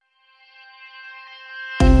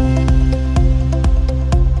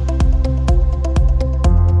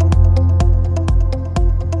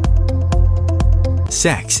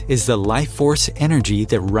Sex is the life force energy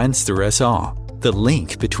that runs through us all. The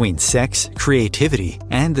link between sex, creativity,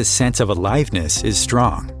 and the sense of aliveness is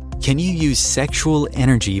strong. Can you use sexual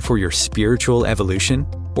energy for your spiritual evolution?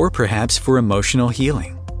 Or perhaps for emotional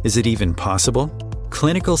healing? Is it even possible?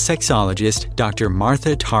 Clinical sexologist Dr.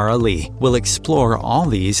 Martha Tara Lee will explore all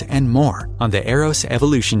these and more on the Eros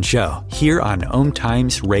Evolution Show here on Om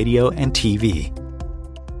Times Radio and TV.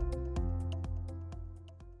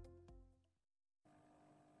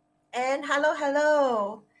 And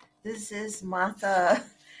hello. This is Martha.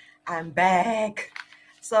 I'm back.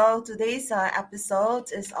 So today's episode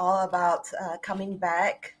is all about coming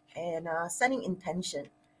back and setting intention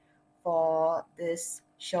for this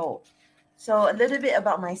show. So a little bit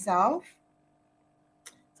about myself.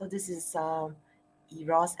 So this is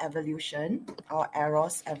Eros Evolution or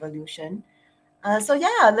Eros Evolution. A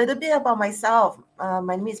little bit about myself.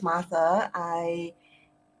 My name is Martha. I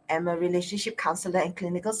am a relationship counselor and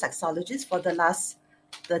clinical sexologist for the last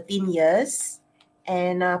 13 years.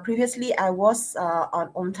 And previously I was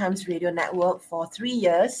on Om Times Radio Network for 3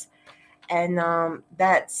 years. And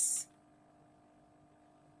that's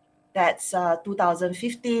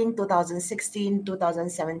 2015, 2016,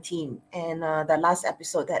 2017. And the last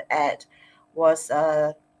episode that aired was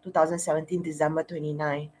 2017, December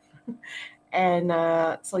 29. And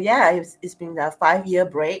it's been a 5-year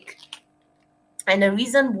break. And the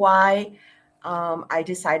reason why I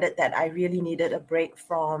decided that I really needed a break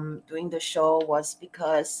from doing the show was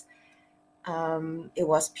because it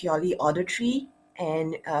was purely auditory.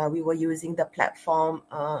 And we were using the platform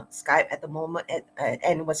Skype at the moment,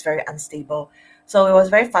 and it was very unstable. So it was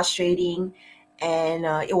very frustrating. And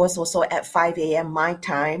it was also at 5 a.m. my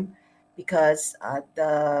time because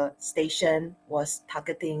the station was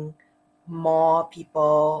targeting more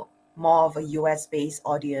people, more of a US-based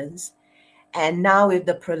audience. And now with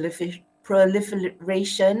the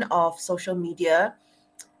proliferation of social media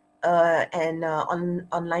and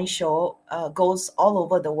online show goes all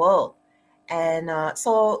over the world. And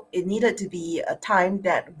so it needed to be a time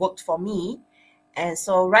that worked for me. And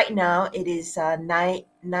so right now it is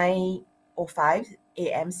 9:05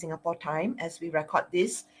 a.m. Singapore time as we record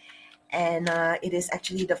this. And it is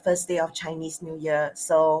actually the first day of Chinese New Year.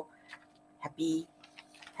 So happy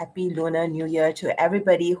Lunar New Year to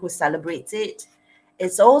everybody who celebrates it.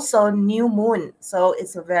 It's also new moon. So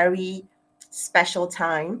it's a very special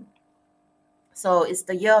time. So it's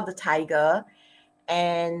the year of the tiger.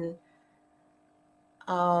 And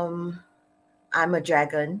I'm a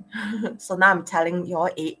dragon. So now I'm telling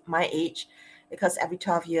my age, because every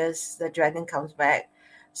 12 years the dragon comes back.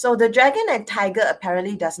 So the dragon and tiger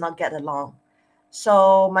apparently does not get along.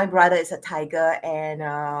 So my brother is a tiger, and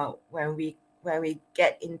when we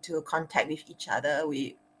get into contact with each other,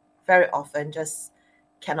 we very often just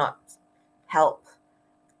cannot help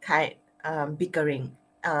bickering,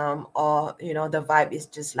 or the vibe is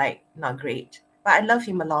just like not great. But I love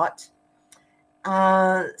him a lot.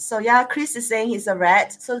 Chris is saying he's a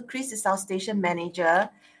rat. So Chris is our station manager.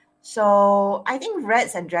 So I think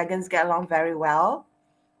rats and dragons get along very well.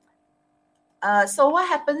 So what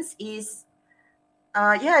happens is,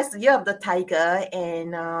 it's the year of the tiger,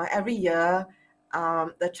 and every year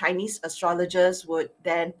the Chinese astrologers would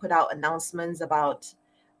then put out announcements about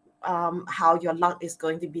how your luck is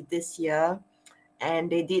going to be this year. And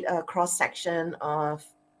they did a cross-section of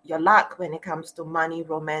your luck when it comes to money,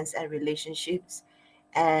 romance, and relationships.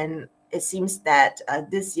 And it seems that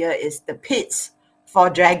this year is the pits for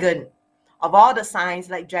dragon. Of all the signs,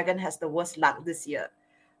 like dragon has the worst luck this year.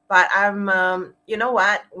 But you know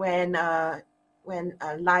what? When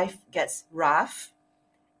life gets rough,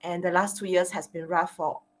 and the last 2 years has been rough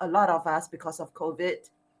for a lot of us because of COVID,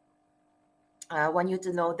 I want you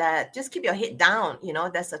to know that just keep your head down.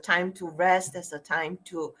 There's a time to rest. There's a time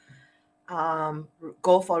to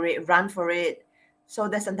go for it, run for it. So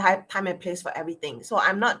there's a time and place for everything. So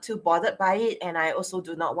I'm not too bothered by it. And I also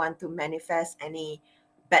do not want to manifest any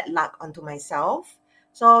bad luck onto myself.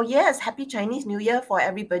 So yes, happy Chinese New Year for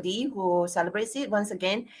everybody who celebrates it once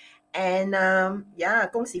again. And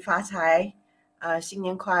恭喜发财，新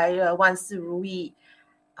年快乐，万事如意，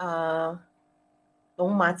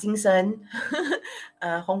龙马精神，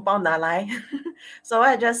红包拿来。So what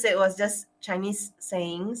I just said was just Chinese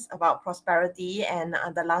sayings about prosperity, and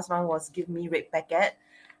the last one was give me red packet.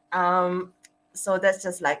 So that's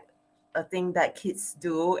just like a thing that kids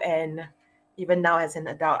do, and even now as an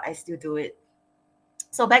adult, I still do it.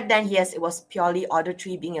 So back then, yes, it was purely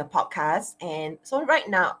auditory, being a podcast. And so right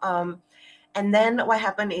now, and then what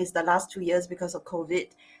happened is the last 2 years, because of COVID,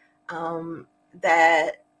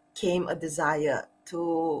 there came a desire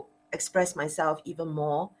to express myself even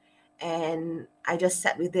more. and I just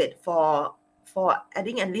sat with it for I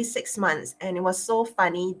think at least 6 months. And it was so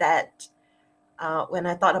funny that when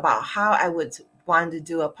I thought about how I would want to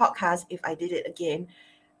do a podcast if I did it again,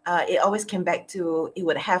 it always came back to it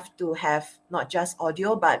would have to have not just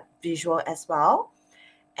audio but visual as well.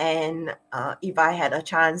 And if I had a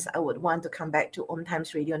chance, I would want to come back to Om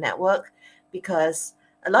Times Radio Network, because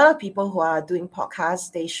a lot of people who are doing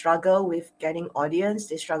podcasts, they struggle with getting audience.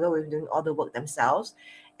 They struggle with doing all the work themselves.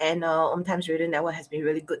 And Om Times Radio Network has been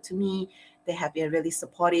really good to me. They have been really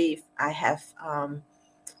supportive. I have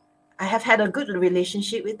had a good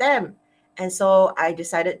relationship with them. And so I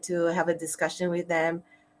decided to have a discussion with them,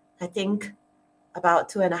 I think about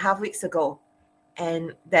 2.5 weeks ago.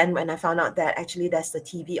 And then when I found out that actually there's the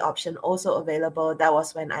TV option also available, that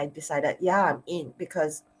was when I decided, yeah, I'm in,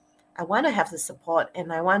 because I want to have the support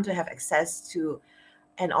and I want to have access to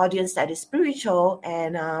an audience that is spiritual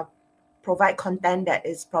and provide content that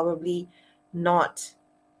is probably not,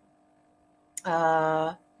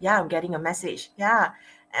 I'm getting a message. Yeah.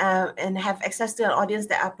 And have access to an audience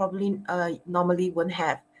that I probably normally wouldn't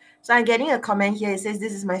have. So I'm getting a comment here. It says,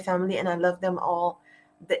 "This is my family and I love them all."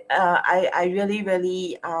 I really,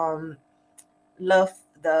 really love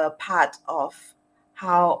the part of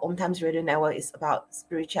how Om Times Radio Network is about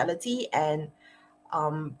spirituality, and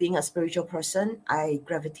being a spiritual person, I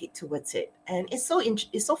gravitate towards it. And it's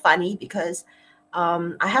so funny because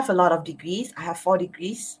I have a lot of degrees. I have 4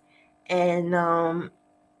 degrees, and I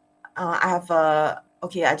have I'll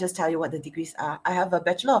just tell you what the degrees are. I have a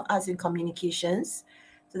Bachelor of Arts in Communications.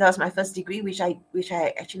 So that was my first degree, which I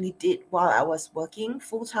actually did while I was working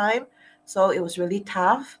full time. So it was really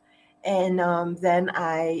tough. And then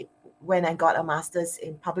when I got a master's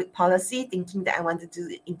in public policy, thinking that I wanted to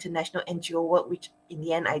do international NGO work, which in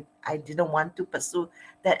the end I didn't want to pursue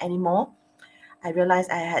that anymore. I realized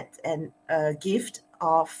I had a gift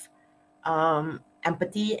of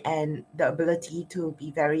empathy and the ability to be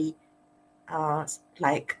very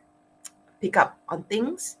pick up on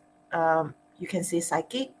things. You can say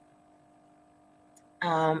psychic.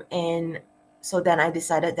 And so then I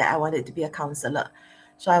decided that I wanted to be a counselor.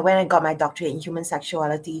 So I went and got my doctorate in human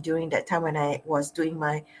sexuality. During that time when I was doing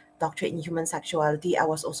my doctorate in human sexuality, I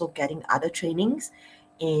was also getting other trainings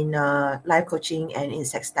in life coaching and in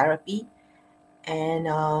sex therapy. And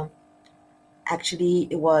actually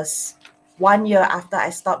it was 1 year after I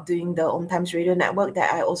stopped doing the Om Times Radio Network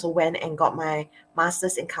that I also went and got my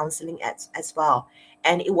master's in counseling as well.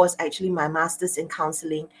 And it was actually my master's in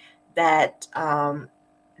counseling that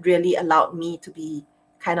really allowed me to be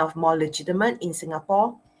kind of more legitimate in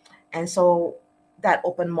Singapore. And so that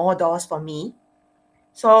opened more doors for me.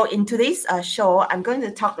 So in today's show, I'm going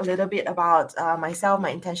to talk a little bit about myself, my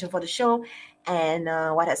intention for the show, and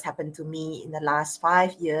what has happened to me in the last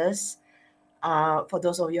 5 years. For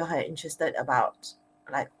those of you who are interested about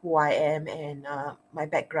like who I am and my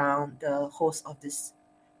background, the host of this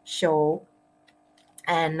show.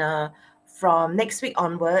 And from next week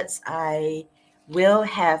onwards, I will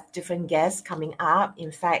have different guests coming up.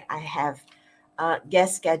 In fact, I have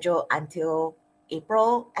guests scheduled until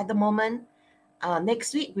April at the moment.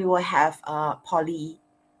 Next week, we will have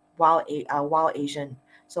Wild Asian.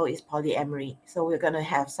 So it's polyamory. So we're going to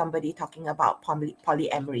have somebody talking about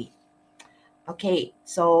polyamory. Okay,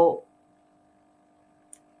 so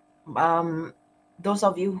those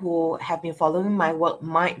of you who have been following my work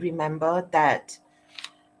might remember that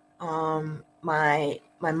my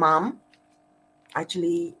mom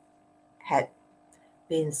actually had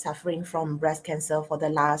been suffering from breast cancer for the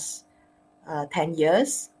last 10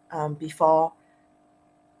 years before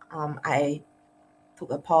I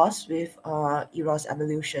took a pause with Eros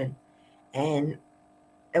Evolution. And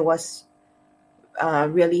it was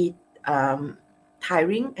really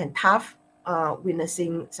tiring and tough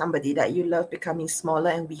witnessing somebody that you love becoming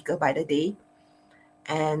smaller and weaker by the day.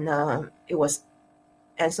 And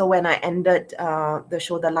so when I ended the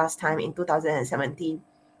show the last time in 2017,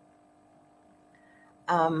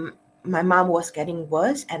 my mom was getting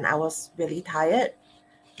worse and I was really tired.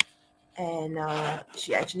 And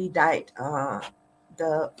she actually died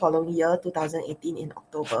the following year, 2018, in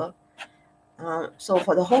October. So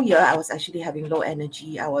for the whole year, I was actually having low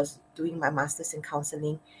energy. I was doing my master's in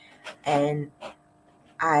counseling, and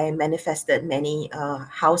I manifested many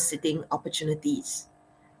house sitting opportunities.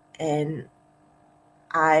 And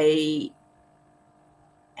I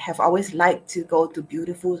have always liked to go to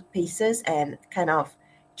beautiful places and kind of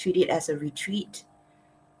treat it as a retreat.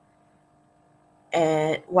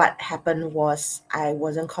 And what happened was I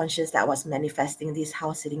wasn't conscious that I was manifesting these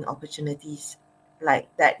house sitting opportunities. Like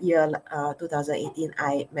that year, 2018,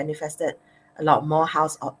 I manifested a lot more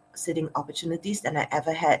sitting opportunities than I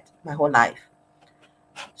ever had my whole life.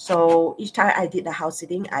 So each time I did the house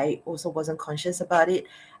sitting, I also wasn't conscious about it.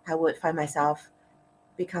 I would find myself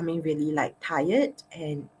becoming really like tired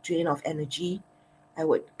and drained of energy. I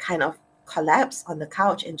would kind of collapse on the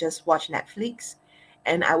couch and just watch Netflix.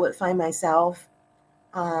 And I would find myself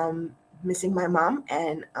missing my mom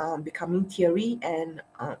and becoming teary and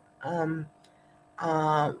um,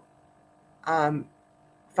 um, um,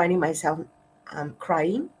 finding myself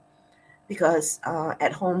crying because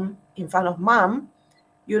at home in front of mom,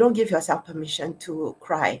 you don't give yourself permission to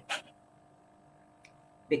cry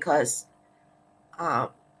because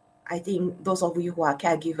I think those of you who are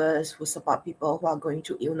caregivers who support people who are going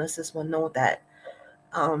through illnesses will know that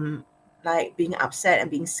like being upset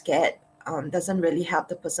and being scared doesn't really help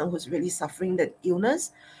the person who's really suffering the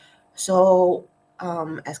illness. So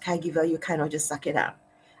as caregiver, you kind of just suck it up.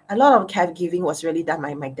 A lot of caregiving was really done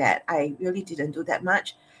by my dad. I really didn't do that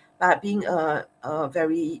much, but being a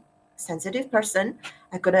very sensitive person,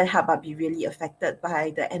 I couldn't help but be really affected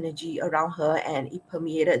by the energy around her, and it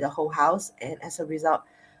permeated the whole house. And as a result,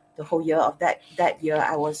 the whole year of that year,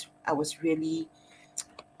 I was really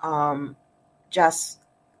just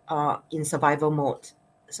in survival mode.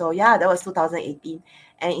 So yeah, that was 2018.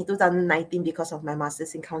 And in 2019, because of my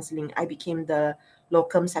master's in counseling, I became the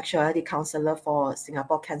locum sexuality counselor for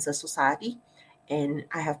Singapore Cancer Society. And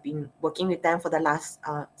I have been working with them for the last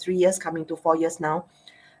 3 years, coming to 4 years now.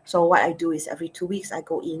 So what I do is every 2 weeks, I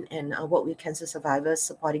go in and work with cancer survivors,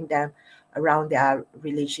 supporting them around their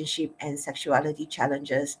relationship and sexuality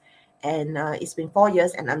challenges. And it's been 4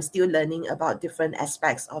 years, and I'm still learning about different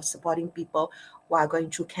aspects of supporting people who are going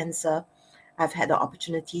through cancer. I've had the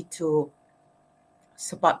opportunity to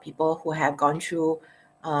support people who have gone through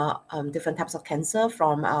different types of cancer,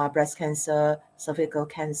 from breast cancer, cervical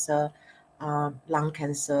cancer, lung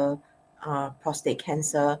cancer, prostate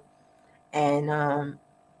cancer, and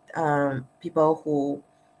people who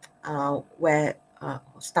wear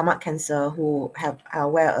stomach cancer, who have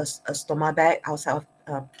wear a stoma bag outside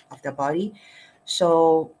of their body.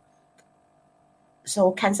 So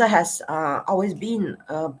cancer has always been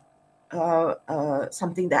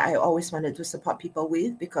something that I always wanted to support people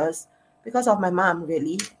with because of my mom,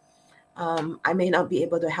 really. I may not be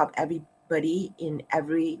able to help everybody in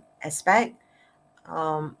every aspect,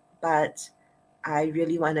 but I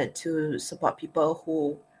really wanted to support people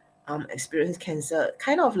who experience cancer,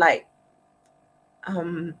 kind of like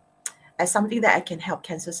as something that I can help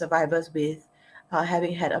cancer survivors with,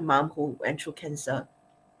 having had a mom who went through cancer.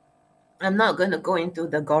 I'm not going to go into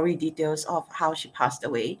the gory details of how she passed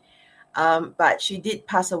away, but she did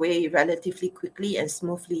pass away relatively quickly and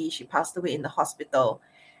smoothly. She passed away in the hospital,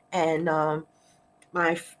 and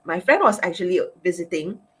my friend was actually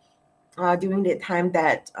visiting during the time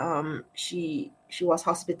that she was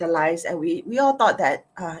hospitalized, and we all thought that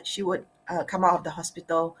she would come out of the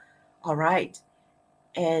hospital all right.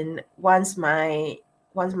 And once my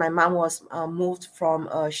mom was moved from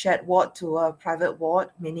a shared ward to a private ward,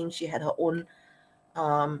 meaning she had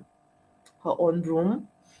um, her own room,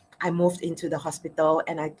 I moved into the hospital,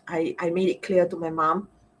 and I made it clear to my mom.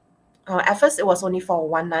 At first, it was only for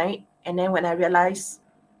one night, and then when I realized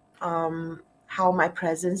how my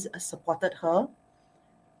presence supported her,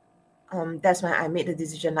 that's when I made the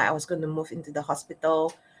decision that I was going to move into the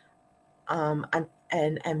hospital,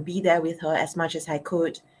 and be there with her as much as I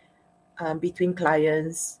could between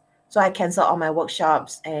clients. So I canceled all my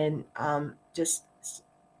workshops and just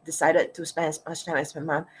decided to spend as much time as my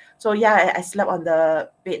mom. So yeah, I slept on the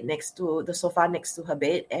bed next to the sofa next to her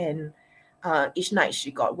bed, and each night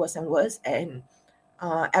she got worse and worse. And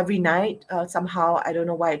every night, somehow, I don't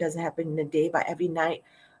know why it doesn't happen in the day, but every night,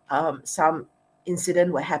 some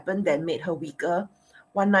incident would happen that made her weaker.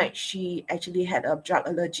 One night, she actually had a drug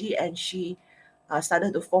allergy, and she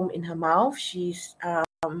started to foam in her mouth. She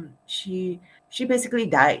basically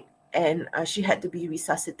died, and she had to be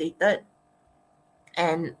resuscitated.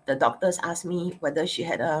 And the doctors asked me whether she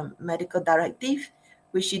had a medical directive,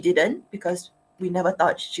 which she didn't, because we never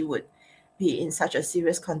thought she would be in such a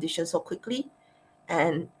serious condition so quickly.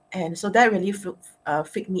 And so that really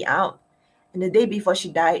freaked me out. And the day before she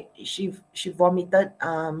died, she vomited,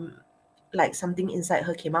 like something inside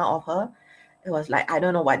her came out of her. It was like, I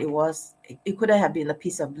don't know what it was. It couldn't have been a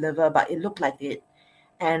piece of liver, but it looked like it.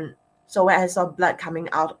 And so when I saw blood coming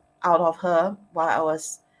out of her while I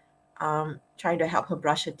was trying to help her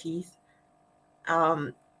brush her teeth,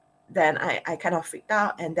 then I kind of freaked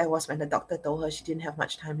out. And that was when the doctor told her she didn't have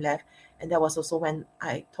much time left. And that was also when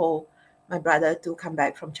I told my brother to come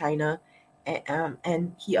back from China.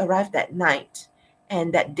 And he arrived that night.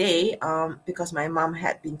 And that day, because my mom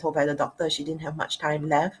had been told by the doctor she didn't have much time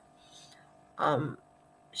left,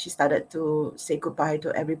 she started to say goodbye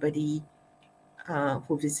to everybody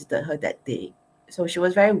who visited her that day. So she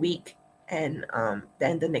was very weak, and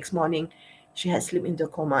then the next morning, she had slipped into a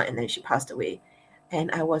coma, and then she passed away. And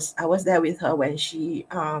I was there with her when she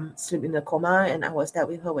slipped in the coma, and I was there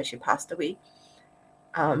with her when she passed away.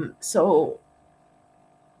 So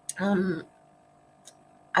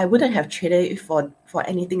I wouldn't have traded it for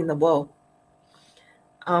anything in the world.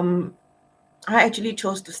 I actually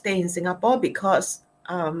chose to stay in Singapore because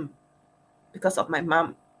of my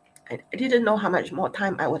mom. I didn't know how much more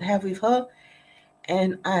time I would have with her,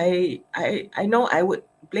 and I know I would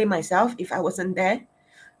blame myself if I wasn't there.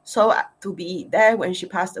 So to be there when she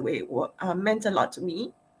passed away meant a lot to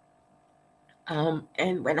me.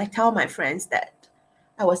 And when I tell my friends that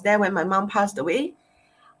I was there when my mom passed away,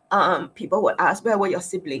 people would ask, where were your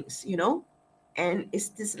siblings, you know? And it's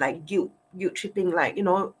this like guilt tripping, like, you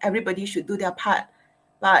know, everybody should do their part.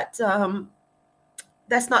 But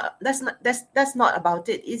that's not about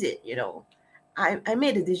it, is it? You know, I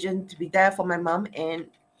made a decision to be there for my mom, and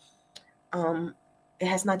it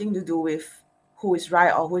has nothing to do with who is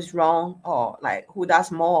right or who is wrong, or like who does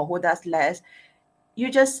more or who does less. You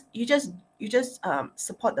just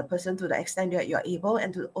support the person to the extent that you're able,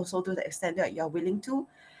 and to also to the extent that you're willing to.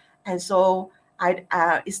 And so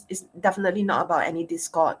it's definitely not about any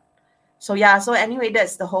discord. So yeah, so anyway,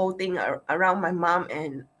 that's the whole thing around my mom.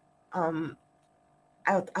 And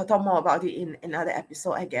I'll talk more about it in another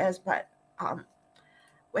episode, I guess. But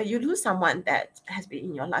when you lose someone that has been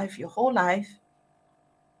in your life your whole life,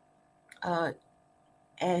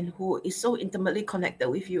 and who is so intimately connected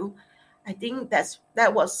with you, I think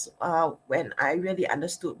that was when I really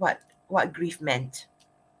understood what grief meant.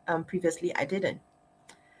 Previously, I didn't.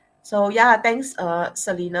 So yeah, thanks,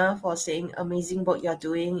 Selena, for saying amazing work you're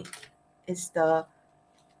doing. It's the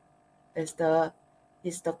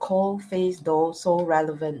cold face though so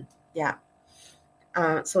relevant. Yeah.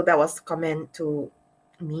 So that was comment to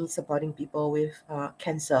me supporting people with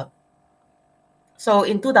cancer. So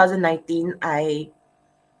in 2019, I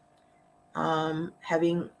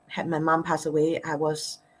having had my mom pass away, I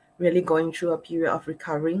was really going through a period of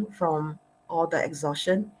recovering from all the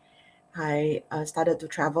exhaustion. I started to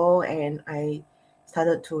travel, and I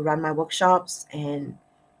started to run my workshops, and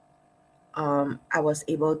I was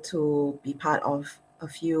able to be part of a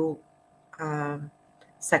few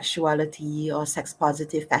sexuality or sex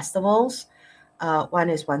positive festivals. One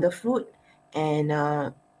is Wonderfruit, and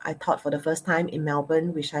I taught for the first time in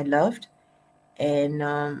Melbourne, which I loved.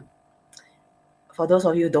 And for those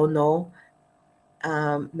of you who don't know,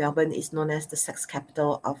 Melbourne is known as the sex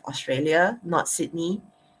capital of Australia, not Sydney.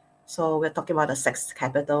 So we're talking about the sex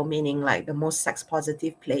capital, meaning like the most sex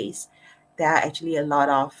positive place. There are actually a lot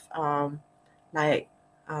of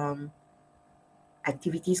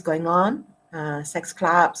activities going on, sex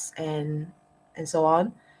clubs and so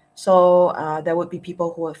on. So there would be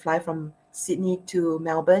people who would fly from Sydney to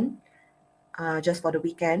Melbourne just for the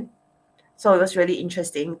weekend. So it was really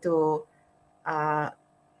interesting to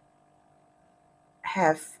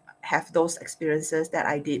have those experiences that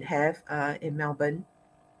I did have in Melbourne.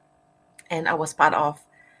 And I was part of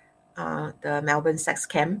the Melbourne Sex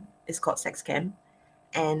Camp. It's called Sex Camp.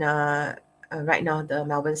 And right now the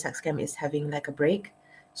Melbourne Sex Camp is having like a break.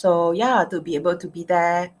 So yeah, to be able to be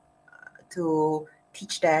there, to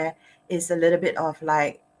teach there is a little bit of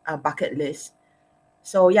like a bucket list.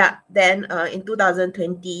 So yeah, then in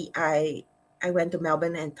 2020, I went to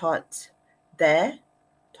Melbourne and taught there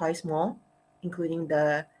twice more, including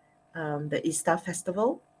the Easter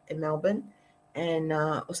Festival in Melbourne, and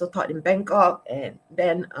also taught in Bangkok. And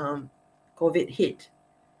then COVID hit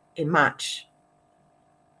in March.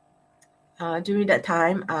 During that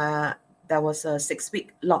time, there was a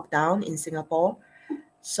 6-week lockdown in Singapore.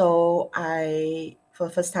 So for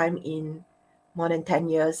the first time in more than 10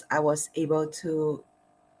 years, I was able to,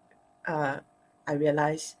 I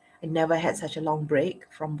realized I never had such a long break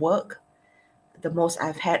from work. The most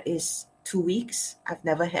I've had is 2 weeks. I've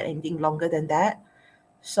never had anything longer than that.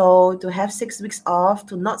 So to have 6 weeks off,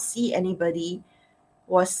 to not see anybody,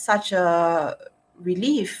 was such a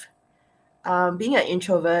relief. Being an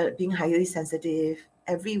introvert, being highly sensitive,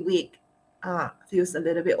 every week feels a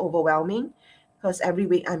little bit overwhelming, because every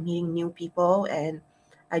week I'm meeting new people, and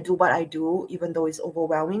I do what I do, even though it's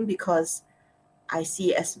overwhelming, because I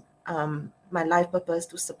see as my life purpose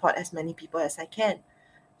to support as many people as I can.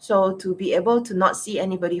 So to be able to not see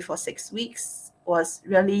anybody for 6 weeks was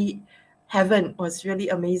really heaven, was really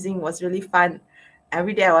amazing, was really fun.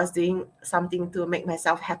 Every day I was doing something to make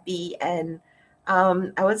myself happy, and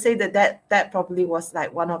I would say that probably was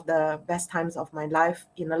like one of the best times of my life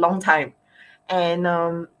in a long time.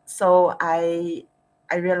 And so I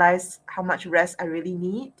realized how much rest I really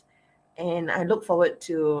need, and I look forward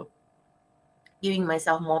to giving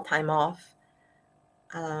myself more time off,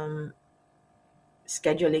 um,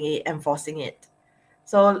 scheduling it, enforcing it.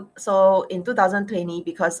 So in 2020,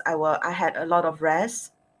 because I had a lot of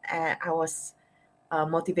rest, and I was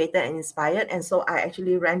motivated and inspired, and so I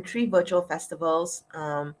actually ran 3 virtual festivals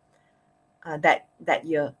that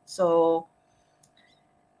year. So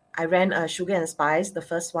I ran Sugar and Spice, the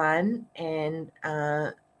first one, and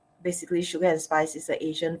basically Sugar and Spice is an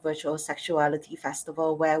Asian virtual sexuality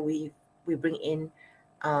festival where we bring in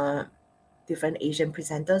uh, different Asian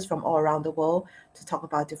presenters from all around the world to talk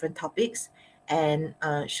about different topics. And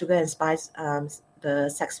Sugar and Spice, the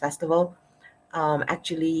sex festival,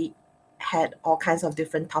 actually had all kinds of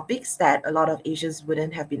different topics that a lot of Asians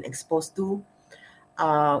wouldn't have been exposed to.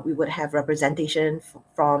 We would have representation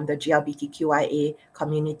from the GLBTQIA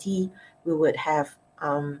community. We would have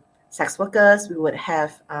sex workers. We would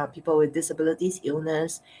have people with disabilities,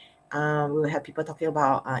 illness. We would have people talking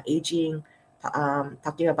about aging,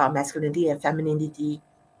 talking about masculinity and femininity.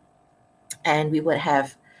 And we would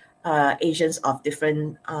have Asians of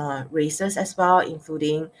different races as well,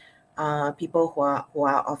 including people who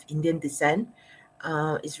are of Indian descent.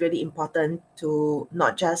 It's really important to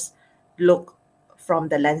not just look from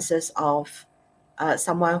the lenses of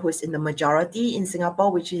someone who is in the majority in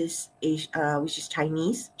Singapore, which is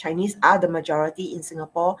Chinese. Chinese are the majority in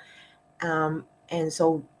Singapore, and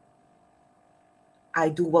so I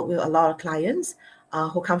do work with a lot of clients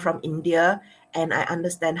who come from India, and I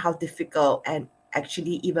understand how difficult and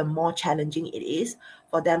actually even more challenging it is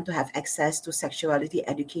for them to have access to sexuality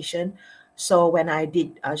education. So when I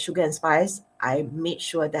did Sugar and Spice, I made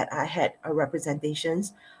sure that I had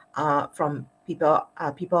representations from people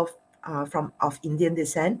from of Indian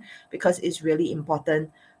descent, because it's really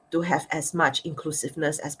important to have as much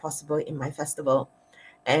inclusiveness as possible in my festival.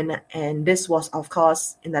 And this was, of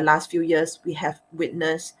course, in the last few years, we have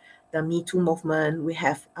witnessed the Me Too movement. We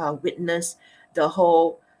have witnessed the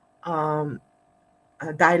whole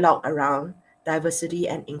dialogue around diversity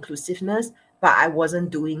and inclusiveness. But I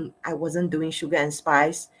wasn't doing Sugar and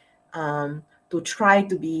Spice to try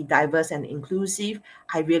to be diverse and inclusive.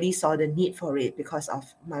 I really saw the need for it because of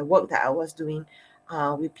my work that I was doing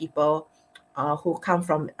with people who come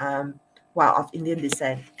from of Indian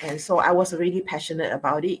descent. And so I was really passionate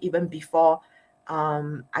about it even before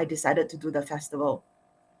I decided to do the festival.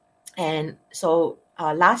 And so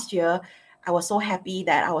last year, I was so happy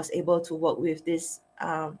that I was able to work with this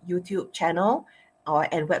YouTube channel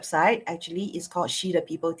and website. Actually, it's called She the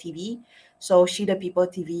People TV. So She the People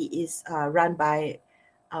TV is run by,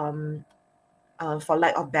 for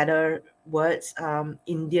lack of better words,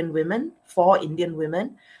 Indian women, for Indian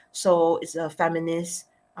women. So it's a feminist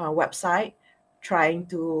website trying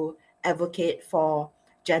to advocate for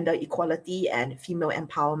gender equality and female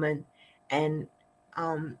empowerment. And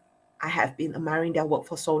I have been admiring their work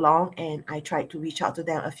for so long, and I tried to reach out to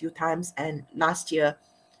them a few times. And last year,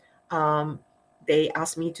 they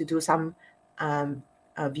asked me to do some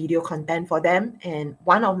video content for them. And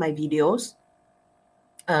one of my videos,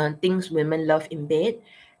 Things Women Love in Bed,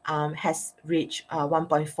 has reached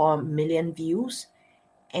 1.4 million views.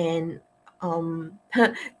 And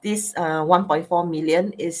this 1.4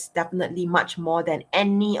 million is definitely much more than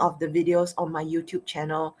any of the videos on my YouTube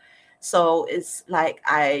channel. So it's like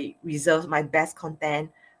I reserve my best content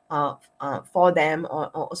for them, or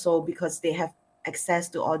also because they have access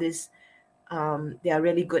to all this. They are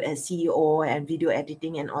really good at CEO and video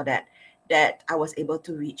editing and all that. That I was able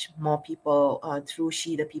to reach more people through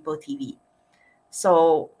She the People TV.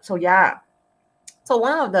 So yeah. So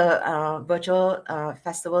one of the virtual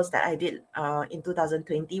festivals that I did in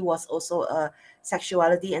 2020 was also a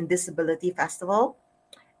sexuality and disability festival,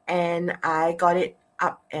 and I got it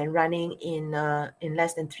up and running in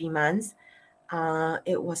less than 3 months.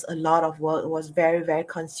 It was a lot of work. It was very, very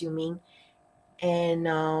consuming, and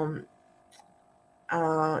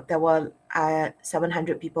there were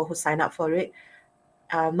 700 people who signed up for it.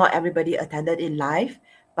 Not everybody attended it live,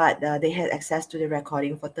 but they had access to the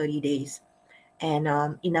recording for 30 days. And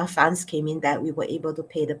enough funds came in that we were able to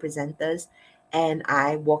pay the presenters, and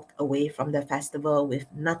I walked away from the festival with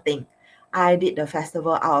nothing. I did the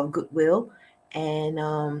festival out of goodwill, and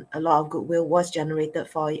a lot of goodwill was generated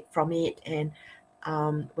from it. And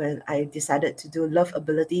when I decided to do Love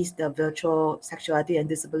Abilities, the virtual sexuality and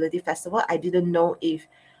disability festival, I didn't know if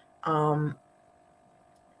um,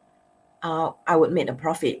 I would make a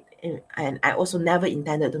profit, and I also never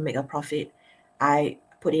intended to make a profit. I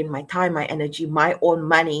put in my time, my energy, my own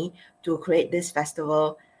money to create this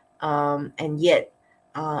festival. And yet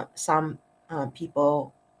some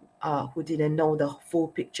people who didn't know the full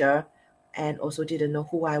picture and also didn't know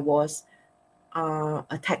who I was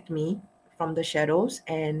attacked me from the shadows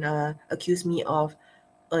and accused me of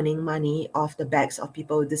earning money off the backs of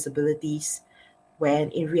people with disabilities, when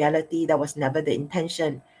in reality that was never the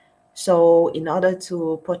intention. So in order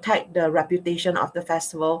to protect the reputation of the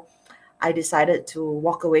festival, I decided to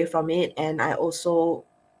walk away from it. And I also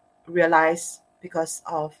realized, because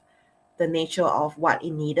of the nature of what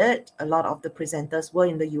it needed, a lot of the presenters were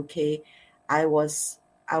in the UK. I was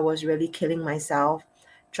really killing myself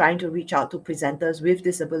trying to reach out to presenters with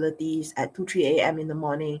disabilities at 2-3 a.m. in the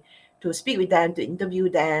morning to speak with them, to interview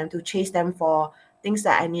them, to chase them for things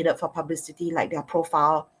that I needed for publicity, like their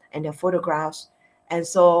profile and their photographs. And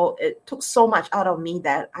so it took so much out of me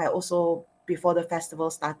that I also, before the festival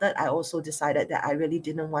started, I also decided that I really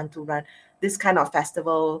didn't want to run this kind of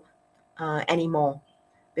festival anymore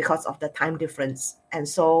because of the time difference. And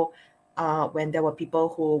so when there were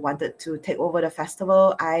people who wanted to take over the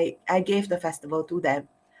festival, I gave the festival to them.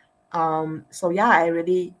 So yeah, I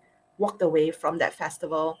really walked away from that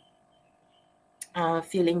festival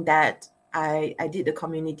feeling that I did the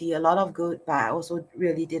community a lot of good, but I also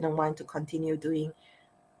really didn't want to continue doing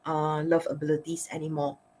Love Abilities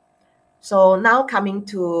anymore. So now coming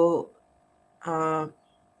to I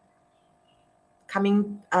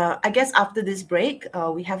guess after this break,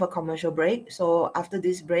 we have a commercial break. So after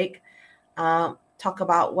this break, talk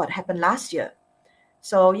about what happened last year.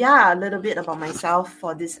 So yeah, a little bit about myself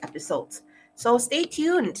for this episode. So stay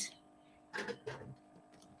tuned.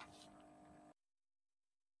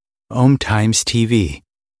 Om Times TV.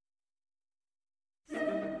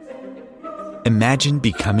 Imagine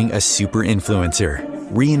becoming a super influencer.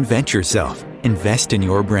 Reinvent yourself, invest in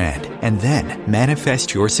your brand, and then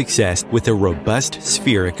manifest your success with a robust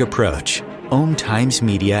spheric approach. Om Times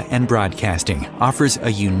Media and Broadcasting offers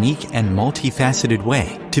a unique and multifaceted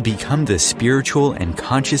way to become the spiritual and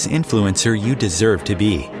conscious influencer you deserve to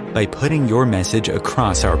be by putting your message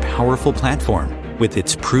across our powerful platform with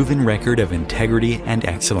its proven record of integrity and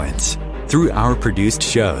excellence. Through our produced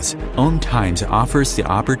shows, Om Times offers the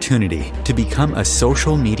opportunity to become a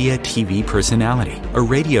social media TV personality, a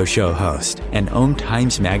radio show host, an Om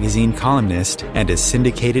Times magazine columnist, and a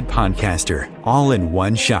syndicated podcaster, all in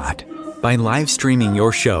one shot. By live streaming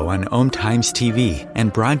your show on Om Times TV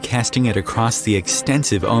and broadcasting it across the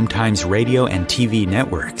extensive Om Times radio and TV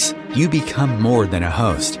networks, you become more than a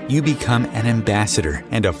host. You become an ambassador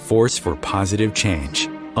and a force for positive change.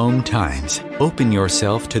 Om Times. Open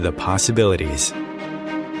yourself to the possibilities.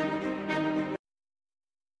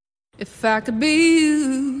 If I could be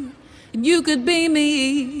you, and you could be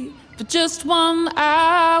me for just 1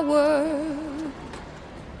 hour.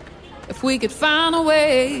 If we could find a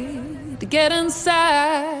way to get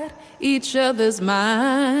inside each other's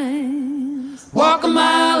minds. Walk a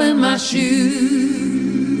mile in my shoes.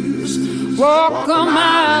 Walk a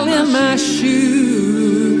mile in my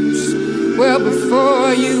shoes. Well,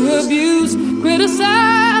 before you abuse,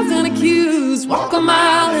 criticize and accuse. Walk a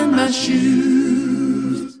mile in my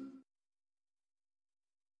shoes.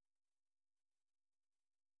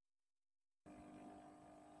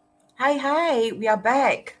 Hi, we are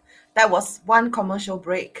back. That was one commercial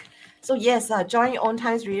break. So yes, join Om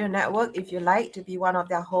Times Radio Network if you like to be one of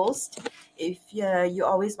their hosts. If you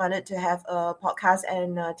always wanted to have a podcast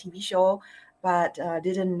and a TV show, but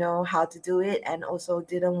didn't know how to do it, and also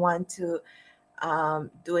didn't want to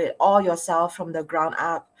do it all yourself from the ground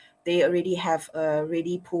up, they already have a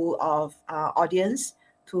ready pool of audience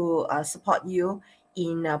to support you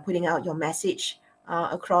in putting out your message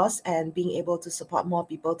across and being able to support more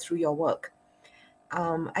people through your work.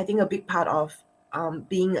 I think a big part of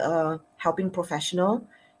being a helping professional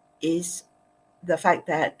is the fact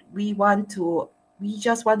that we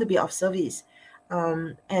just want to be of service.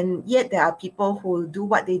 And yet there are people who do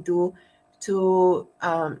what they do to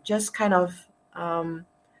just kind of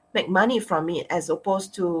make money from it, as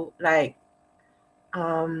opposed to like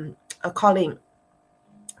a calling.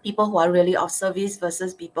 People who are really of service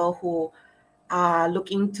versus people who are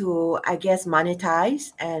looking to, I guess,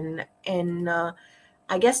 monetize. And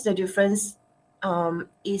I guess the difference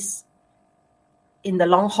is in the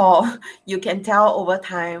long haul. You can tell over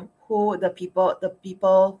time who the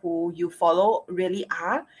people who you follow really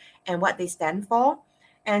are and what they stand for.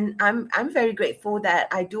 And I'm very grateful that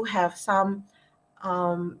I do have some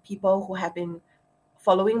people who have been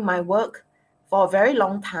following my work for a very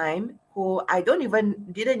long time, who I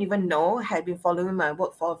didn't even know had been following my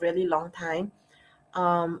work for a really long time,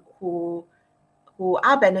 who who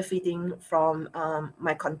are benefiting from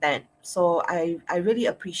my content. So I really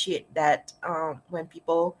appreciate that when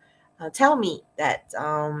people tell me that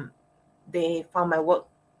they found my work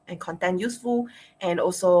and content useful, and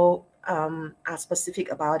also are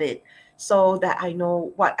specific about it, so that I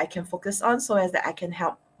know what I can focus on, so as that I can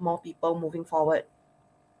help more people moving forward.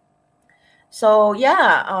 So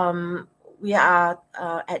yeah, we are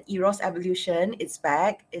at Eros Evolution. It's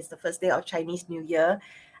back. It's the first day of Chinese New Year.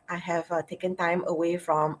 I have taken time away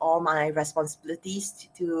from all my responsibilities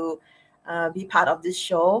to be part of this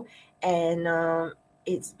show, and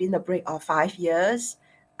it's been a break of 5 years.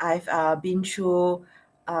 I've been through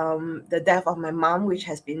the death of my mom, which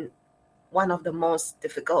has been one of the most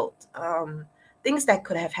difficult things that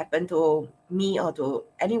could have happened to me or to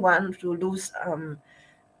anyone, to lose um,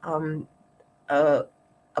 a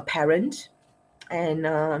parent. And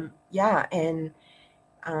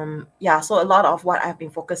so a lot of what I've been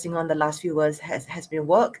focusing on the last few years has been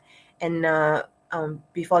work. And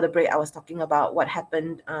before the break, I was talking about what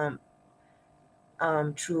happened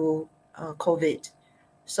through COVID.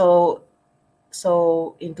 So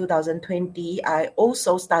in 2020, I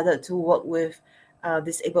also started to work with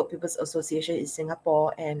Disabled People's Association in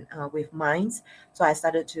Singapore, and with Minds. So I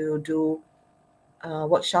started to do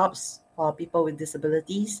workshops for people with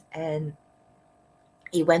disabilities, and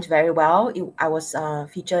it went very well. I was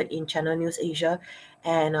featured in Channel News Asia,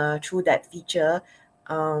 and through that feature,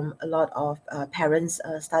 a lot of parents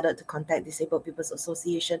started to contact Disabled People's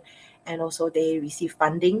Association, and also they received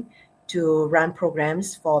funding to run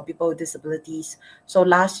programs for people with disabilities. So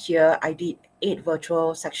last year, I did 8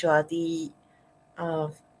 virtual sexuality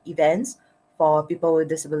events for people with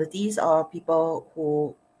disabilities, or people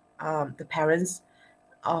who the parents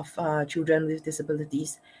of children with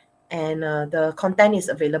disabilities. And the content is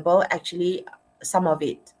available. Actually, some of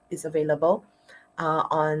it is available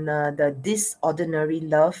on the This Ordinary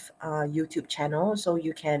Love YouTube channel. So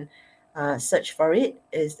you can search for it.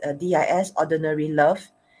 It's DIS Ordinary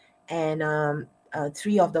Love. And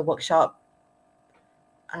 3 of the workshop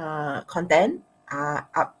content are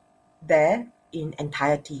up there in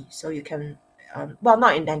entirety. So you can, well,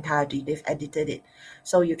 not in entirety, they've edited it.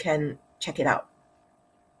 So you can check it out.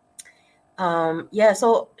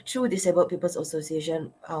 So through Disabled People's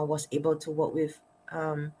Association, was able to work with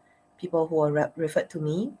people who were referred to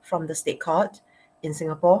me from the state court in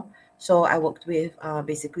Singapore. So I worked with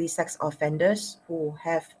basically sex offenders who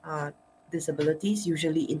have disabilities,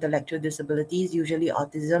 usually intellectual disabilities, usually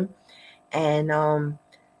autism. And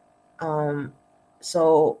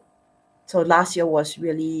so last year was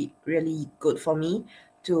really, really good for me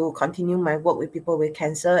to continue my work with people with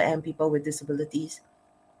cancer and people with disabilities.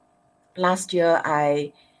 Last year,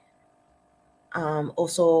 I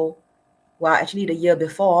actually the year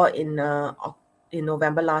before, in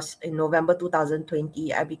November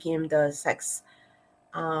 2020, I became the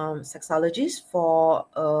sexologist for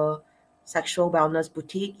a sexual wellness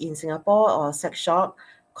boutique in Singapore, or sex shop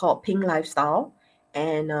called Pink Lifestyle.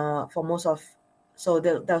 And for most of, so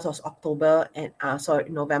that was October and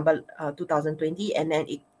November 2020, and then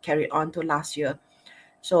it carried on to last year.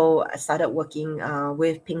 So I started working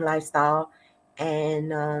with Pink Lifestyle,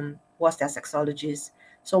 and was their sexologist.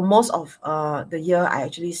 So most of the year, I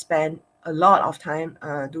actually spent a lot of time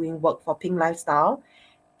doing work for Pink Lifestyle,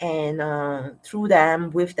 and through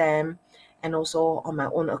them, with them, and also on my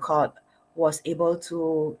own accord, was able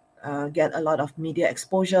to get a lot of media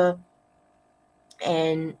exposure.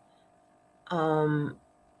 And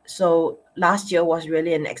so last year was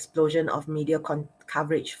really an explosion of media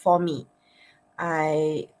coverage for me.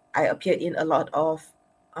 I appeared in a lot of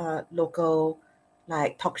local,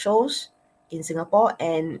 like, talk shows in Singapore,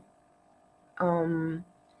 and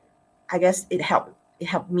I guess it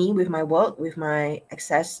helped me with my work, with my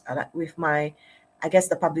access, with my, I guess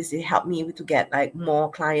the publicity helped me to get like more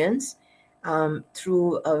clients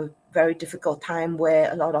through a very difficult time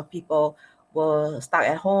where a lot of people were stuck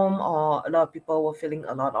at home, or a lot of people were feeling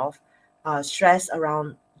a lot of stress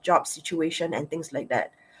around job situation and things like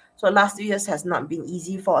that. So last 2 years has not been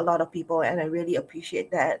easy for a lot of people, and I really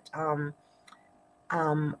appreciate that. I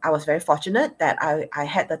was very fortunate that I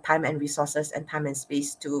had the time and resources and time and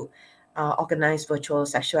space to organize virtual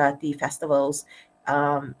sexuality festivals.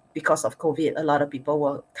 Because of COVID, a lot of people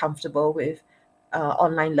were comfortable with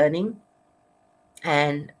online learning.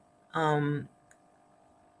 And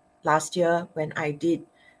last year, when I did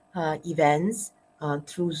events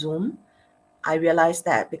through Zoom, I realized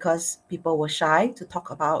that because people were shy to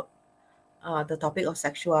talk about the topic of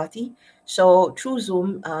sexuality. So through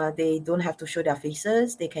Zoom, they don't have to show their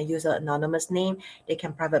faces. They can use an anonymous name. They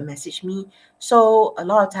can private message me. So a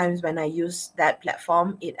lot of times when I use that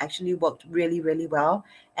platform, it actually worked really, really well.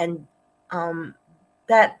 And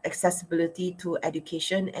that accessibility to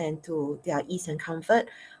education and to their ease and comfort,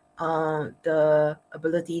 the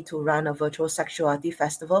ability to run a virtual sexuality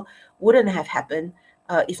festival wouldn't have happened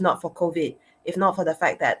if not for COVID, if not for the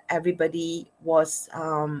fact that everybody was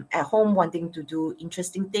at home wanting to do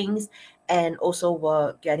interesting things and also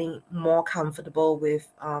were getting more comfortable with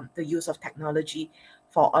the use of technology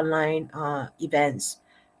for online events.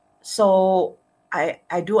 So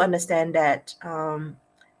I do understand that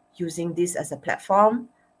using this as a platform,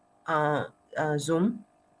 Zoom,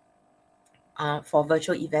 for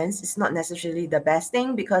virtual events is not necessarily the best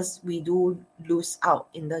thing because we do lose out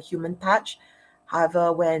in the human touch.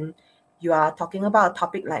 However, when you are talking about a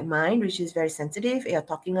topic like mine, which is very sensitive, you're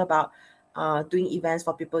talking about doing events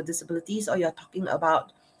for people with disabilities, or you're talking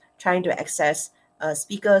about trying to access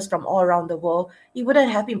speakers from all around the world, it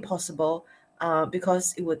wouldn't have been possible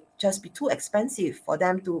because it would just be too expensive for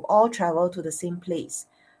them to all travel to the same place.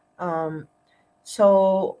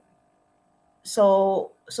 So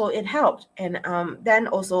it helped. And then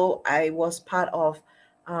also I was part of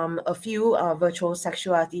a few virtual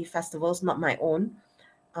sexuality festivals, not my own.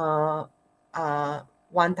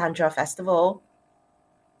 One Tantra Festival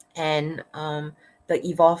and the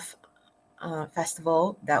Evolve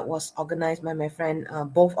festival that was organized by my friend,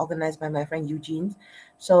 both organized by my friend Eugene.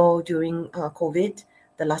 So during COVID,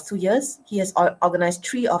 the last 2 years, he has organized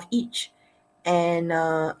 3 of each. And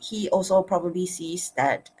he also probably sees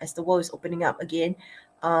that as the world is opening up again,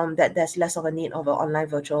 that there's less of a need of an online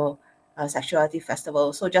virtual sexuality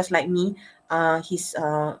festival. So just like me, he's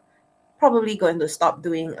probably going to stop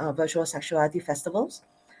doing virtual sexuality festivals.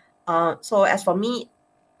 So as for me,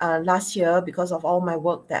 last year, because of all my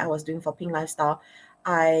work that I was doing for Pink Lifestyle,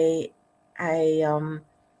 I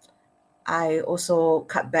also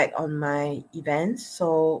cut back on my events.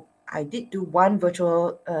 So I did do one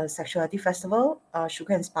virtual sexuality festival,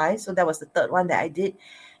 Sugar and Spice. So that was the third one that I did.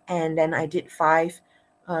 And then I did 5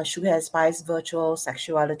 Sugar and Spice virtual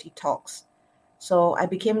sexuality talks. So I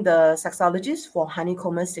became the sexologist for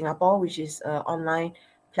Honeycombers Singapore, which is an online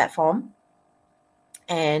platform.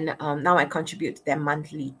 And now I contribute to them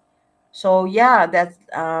monthly. So yeah, there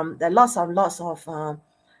are lots of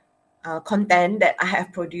content that I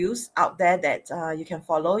have produced out there that you can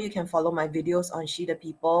follow. You can follow my videos on She the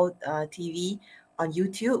People TV on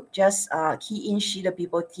YouTube. Just key in She the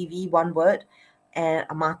People TV, one word, and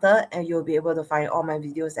Amata, and you'll be able to find all my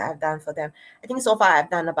videos that I've done for them. I think so far I've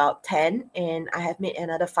done about 10, and I have made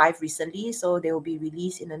another 5 recently, so they will be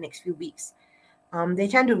released in the next few weeks. They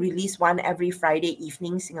tend to release one every Friday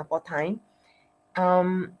evening, Singapore time.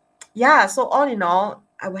 Yeah, so all in all,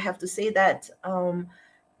 I would have to say that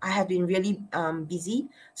I have been really busy.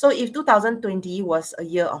 So if 2020 was a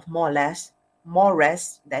year of more rest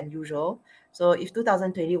than usual, so if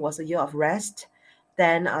 2020 was a year of rest,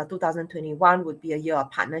 then 2021 would be a year of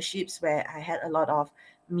partnerships where I had a lot of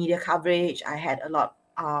media coverage. I had a lot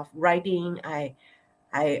of writing. I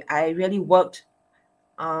really worked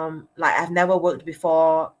like I've never worked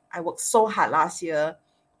before. I worked so hard last year.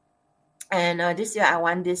 And this year, I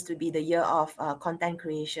want this to be the year of content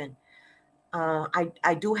creation.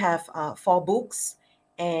 I do have 4 books,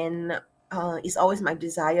 and it's always my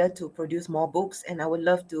desire to produce more books, and I would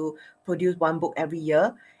love to produce 1 book every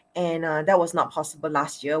year. And that was not possible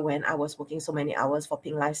last year when I was working so many hours for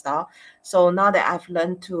Pink Lifestyle. So now that I've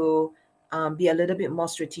learned to be a little bit more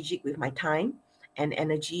strategic with my time and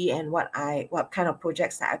energy and what kind of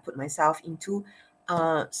projects that I put myself into,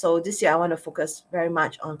 so this year I want to focus very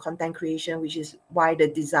much on content creation, which is why the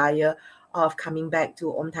desire of coming back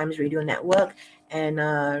to Om Times Radio Network and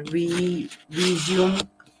resume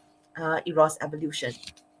Eros Evolution.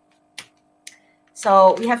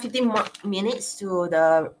 So we have 15 more minutes to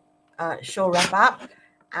the show wrap up.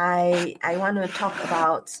 I want to talk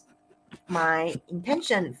about my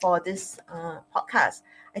intention for this podcast.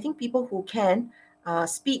 I think people who can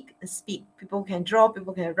speak, people who can draw,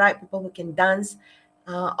 people who can write, people who can dance,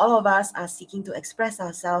 all of us are seeking to express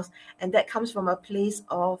ourselves, and that comes from a place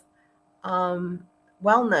of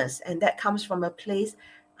wellness, and that comes from a place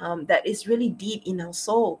that is really deep in our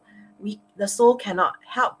soul. The soul cannot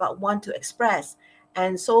help but want to express.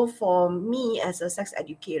 And so for me as a sex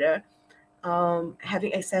educator,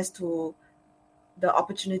 having access to the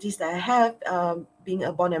opportunities that I have, being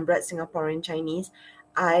a born and bred Singaporean Chinese,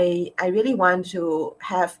 I really want to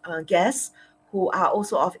have guests who are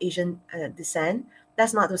also of Asian descent.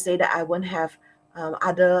 That's not to say that I won't have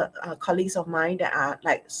other colleagues of mine that are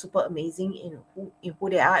like super amazing in who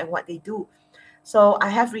they are and what they do. So I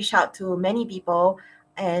have reached out to many people,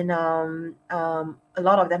 and a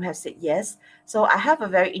lot of them have said yes. So I have a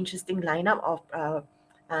very interesting lineup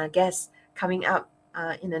of guests coming up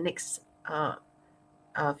in the next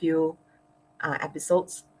few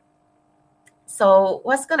episodes. So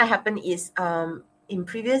what's going to happen is in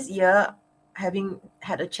previous year, having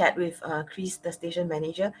had a chat with Chris, the station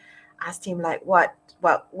manager, asked him like what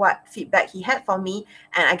feedback he had for me,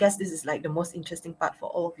 and I guess this is like the most interesting part for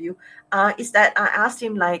all of you, is that I asked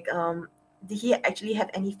him like, did he actually have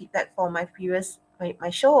any feedback for my previous my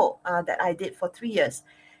show that I did for 3 years,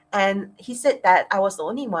 and he said that I was the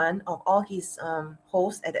only one of all his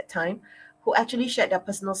hosts at that time who actually shared their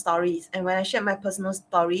personal stories, and when I shared my personal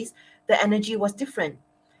stories, the energy was different.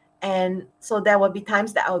 And so there will be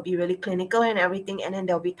times that I'll be really clinical and everything, and then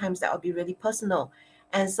there'll be times that I'll be really personal.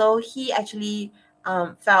 And so he actually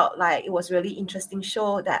felt like it was really interesting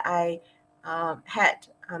show that I had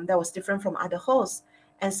that was different from other hosts.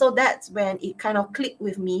 And so that's when it kind of clicked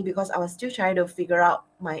with me, because I was still trying to figure out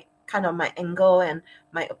my angle and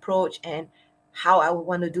my approach and how I would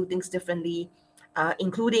want to do things differently,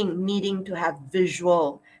 including needing to have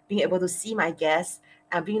visual, being able to see my guests,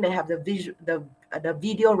 and being able to have the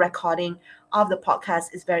video recording of the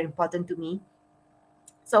podcast is very important to me.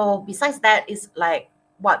 So besides that, it's like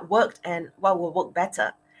what worked and what will work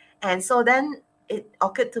better. And so then it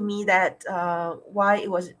occurred to me that why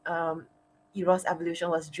it was Eros Evolution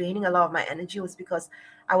was draining a lot of my energy was because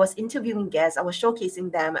I was interviewing guests, I was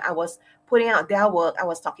showcasing them, I was putting out their work, I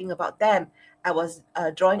was talking about them, I was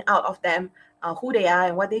drawing out of them who they are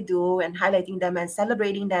and what they do, and highlighting them and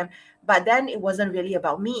celebrating them. But then it wasn't really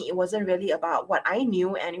about me. It wasn't really about what I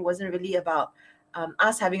knew, and it wasn't really about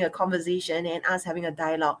us having a conversation and us having a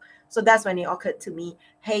dialogue. So that's when it occurred to me,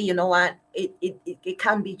 hey, you know what? It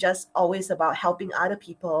can't be just always about helping other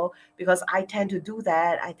people, because I tend to do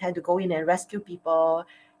that. I tend to go in and rescue people,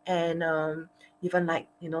 and even like,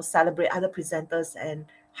 celebrate other presenters and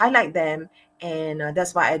highlight them. And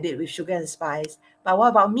that's what I did with Sugar and Spice. But what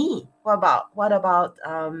about me? What about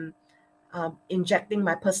injecting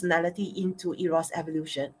my personality into Eros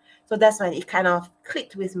Evolution? So that's when it kind of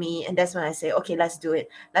clicked with me, and that's when I say, okay, let's do it.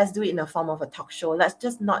 Let's do it in the form of a talk show. Let's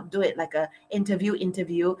just not do it like a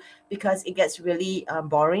interview, because it gets really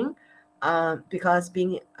boring. Because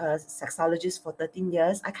being a sexologist for 13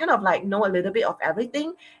 years, I kind of like know a little bit of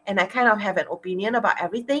everything, and I kind of have an opinion about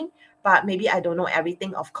everything, but maybe I don't know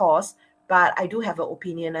everything, of course, but I do have an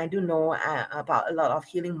opinion. I do know about a lot of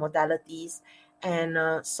healing modalities.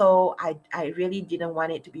 And so I really didn't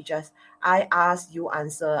want it to be just I ask, you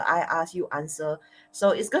answer, I ask, you answer.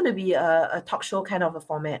 So it's going to be a talk show kind of a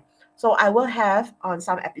format. So I will have on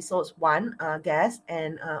some episodes one guest,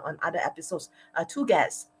 and on other episodes two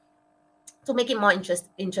guests, to make it more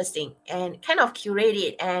interesting and kind of curate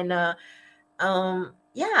it, and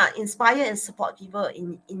inspire and support people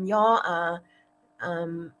in your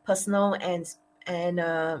personal and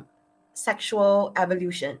sexual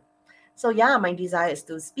evolution. So yeah, my desire is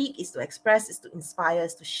to speak, is to express, is to inspire,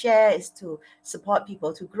 is to share, is to support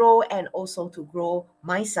people to grow, and also to grow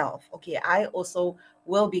myself. Okay, I also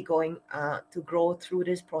will be going to grow through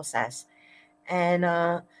this process.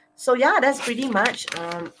 And so yeah, that's pretty much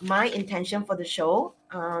my intention for the show.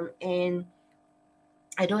 And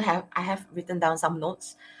I have written down some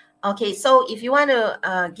notes. Okay, so if you want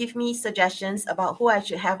to give me suggestions about who I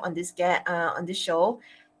should have on this show,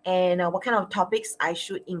 and what kind of topics I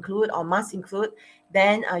should include or must include,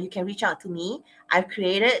 then you can reach out to me. I've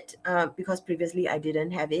created, because previously I didn't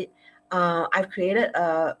have it, I've created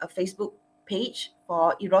a Facebook page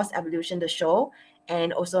for Eros Evolution, the show,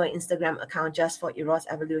 and also an Instagram account just for Eros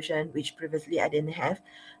Evolution, which previously I didn't have.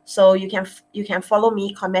 So you can follow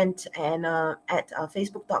me, comment, and at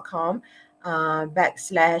facebook.com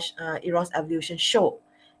 / Eros Evolution Show,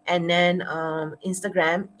 and then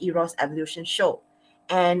Instagram Eros Evolution Show.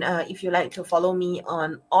 And if you like to follow me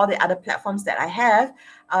on all the other platforms that I have,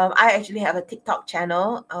 I actually have a TikTok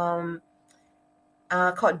channel called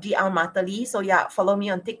DR Matali. So yeah, follow me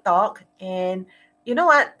on TikTok. And you know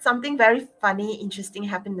what? Something very funny, interesting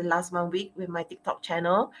happened the last 1 week with my TikTok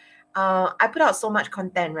channel. I put out so much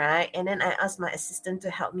content, right? And then I asked my assistant to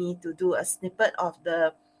help me to do a snippet of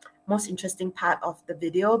the most interesting part of the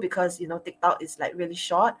video, because TikTok is like really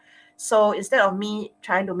short. So instead of me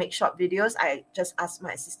trying to make short videos, I just asked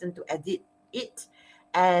my assistant to edit it.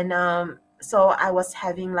 And so I was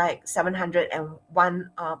having like 701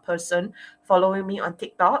 person following me on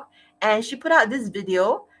TikTok, and she put out this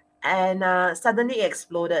video, and suddenly it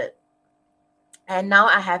exploded. And now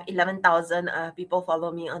I have 11,000 people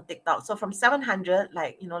follow me on TikTok. So from 700,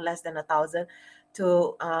 like, less than 1,000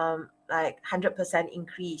 to like 100%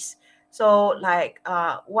 increase. So like,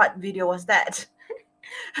 what video was that?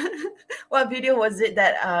 What video was it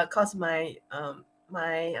that caused my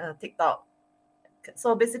TikTok?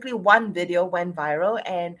 So basically one video went viral,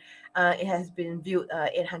 and it has been viewed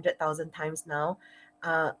 800,000 times now,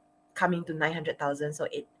 coming to 900,000. So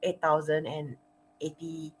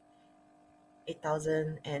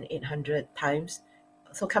 8,800 times.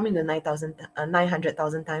 So coming to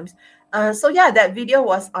 900,000 times. So yeah, that video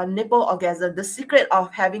was on nipple orgasm, the secret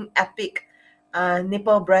of having epic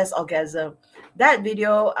nipple breast orgasm. That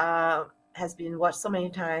video has been watched so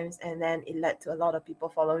many times, and then it led to a lot of people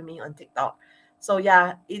following me on TikTok. So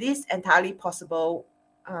yeah, it is entirely possible,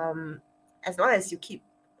 as long as you keep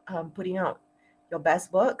putting out your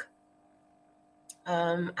best work.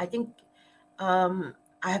 I think I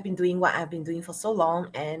have been doing what I've been doing for so long,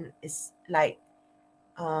 and it's like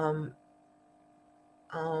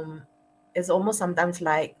it's almost sometimes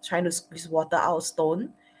like trying to squeeze water out of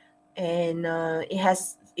stone, and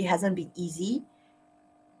it hasn't been easy.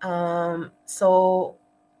 So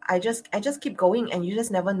I just keep going, and you just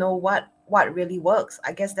never know what really works.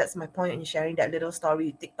 I guess that's my point in sharing that little story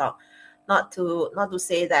with TikTok. Not to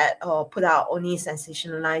say that put out only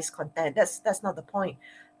sensationalized content. That's not the point.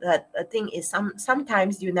 The thing is,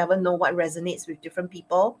 sometimes you never know what resonates with different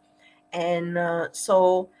people, and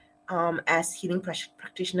so as healing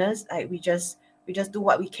practitioners, like we just do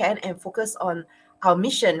what we can and focus on our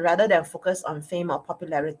mission rather than focus on fame or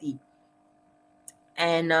popularity.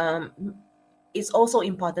 And it's also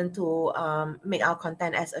important to make our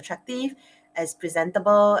content as attractive, as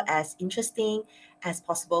presentable, as interesting as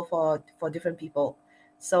possible for different people.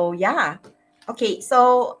 So yeah, okay,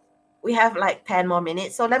 so we have like 10 more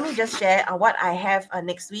minutes. So let me just share what I have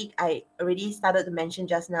next week. I already started to mention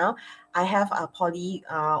just now. I have a Poly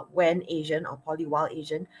Wen Asian or Poly Wild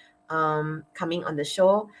Asian coming on the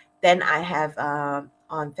show. Then I have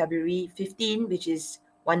on February 15, which is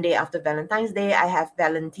one day after Valentine's Day, I have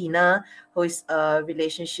Valentina, who is a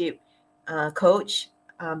relationship coach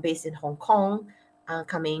based in Hong Kong,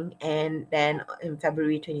 coming. And then in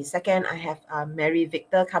February 22nd, I have Mary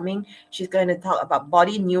Victor coming. She's going to talk about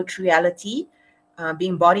body neutrality,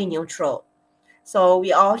 being body neutral. So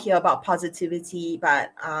we all hear about positivity,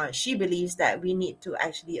 but she believes that we need to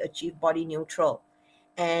actually achieve body neutral.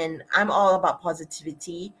 And I'm all about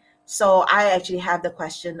positivity. So I actually have the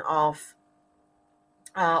question of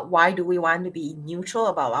why do we want to be neutral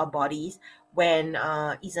about our bodies when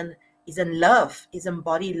isn't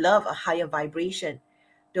body love a higher vibration?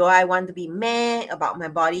 Do I want to be meh about my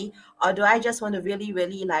body, or do I just want to really,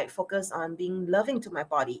 really like focus on being loving to my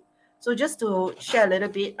body? So just to share a little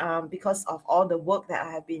bit, because of all the work that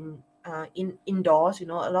I have been indoors, a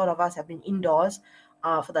lot of us have been indoors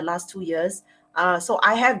for the last 2 years. So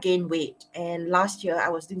I have gained weight, and last year I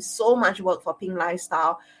was doing so much work for Pink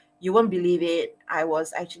Lifestyle. You won't believe it. I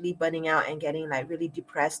was actually burning out and getting like really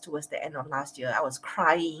depressed towards the end of last year. I was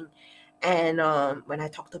crying, and when I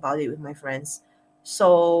talked about it with my friends.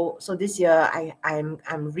 So this year I'm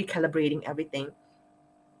recalibrating everything.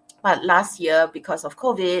 But last year, because of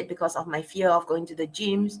COVID, because of my fear of going to the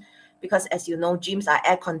gyms, because as you know, gyms are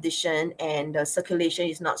air conditioned and the circulation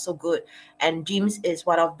is not so good, and gyms is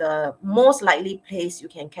one of the most likely place you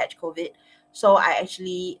can catch COVID. So I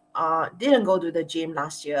actually didn't go to the gym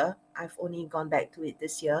last year. I've only gone back to it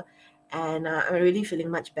this year, and I'm really feeling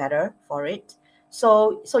much better for it.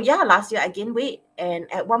 So yeah, last year I gained weight, and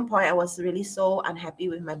at one point I was really so unhappy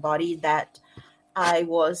with my body that I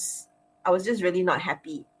was just really not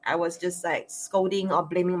happy. I was just like scolding or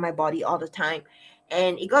blaming my body all the time,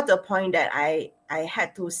 and it got to a point that I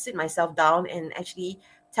had to sit myself down and actually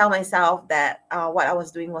tell myself that what I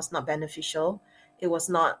was doing was not beneficial. It was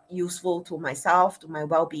not useful to myself, to my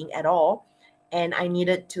well-being at all, and I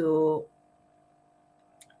needed to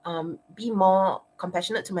be more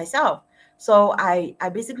compassionate to myself. So I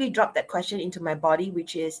basically dropped that question into my body,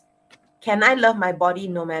 which is, can I love my body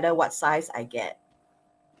no matter what size I get?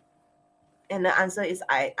 And the answer is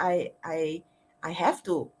I have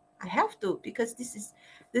to. I have to, because this is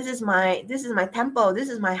my temple. This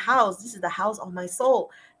is my house. This is the house of my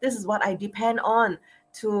soul. This is what I depend on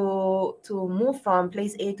to move from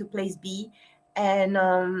place A to place B, and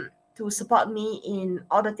to support me in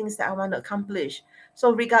all the things that I want to accomplish.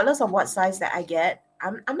 So regardless of what size that I get,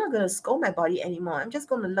 I'm not going to scold my body anymore. I'm just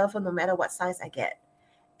going to love her no matter what size I get.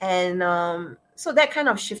 And so that kind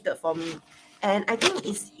of shifted for me. And I think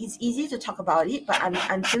it's easy to talk about it, but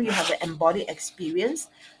until you have the embodied experience,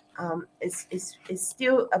 it's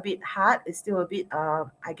still a bit hard. It's still a bit,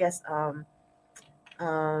 I guess,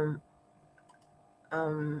 um,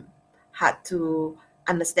 hard to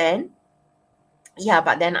understand. Yeah,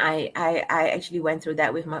 but then I actually went through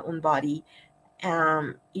that with my own body.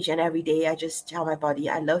 Each and every day, I just tell my body,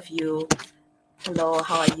 I love you. Hello,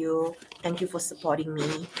 how are you? Thank you for supporting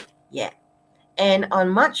me. Yeah. And on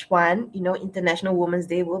March 1, International Women's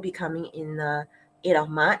Day will be coming in 8th of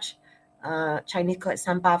March. Chinese called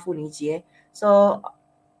Sanpa Fu Ni Jie.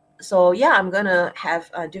 So yeah, I'm gonna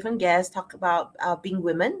have different guests talk about being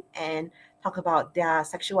women and talk about their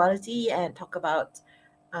sexuality and talk about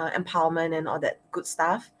empowerment and all that good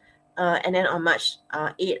stuff. And then on March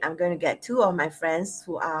 8, I'm going to get two of my friends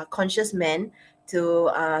who are conscious men to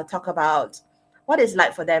talk about what it's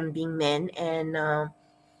like for them being men and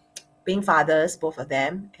being fathers, both of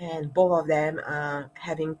them, and both of them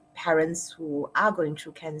having parents who are going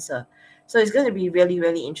through cancer. So it's going to be really,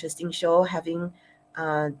 really interesting show having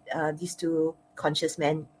these two conscious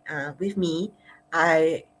men with me.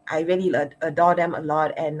 I really adore them a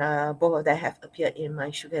lot, and both of them have appeared in my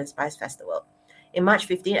Sugar and Spice Festival. In March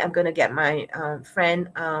 15, I'm going to get my friend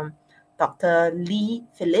Dr. Lee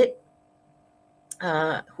Philip,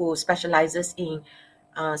 who specializes in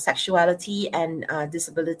sexuality and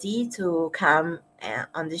disability, to come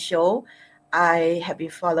on the show. I have been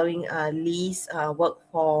following Lee's work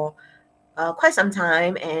for quite some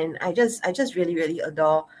time, and I just really, really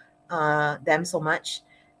adore them so much.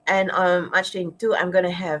 And on March 22, I'm going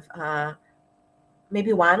to have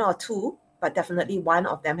maybe one or two, but definitely one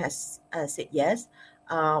of them has said yes.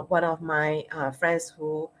 One of my friends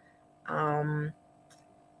who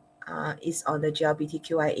is on the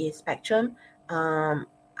LGBTQIA spectrum,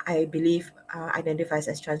 I believe identifies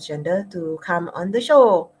as transgender, to come on the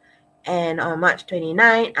show. And on March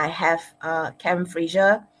 29, I have Cam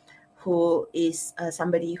Fraser, who is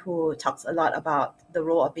somebody who talks a lot about the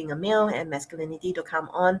role of being a male and masculinity, to come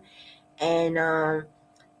on. And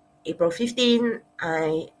April 15,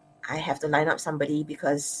 I have to line up somebody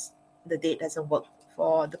because the date doesn't work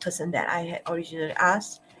for the person that I had originally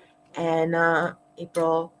asked. And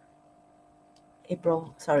April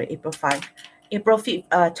 5. April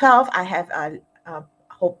 12, I have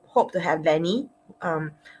hope to have Lenny,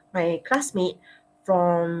 my classmate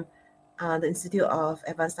from the Institute of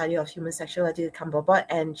Advanced Study of Human Sexuality at Kambobot,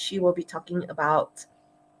 and she will be talking about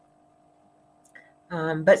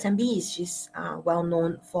birds and bees. She's well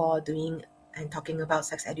known for doing and talking about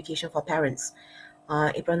sex education for parents.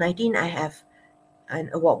 April 19, I have an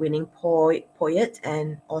award-winning poet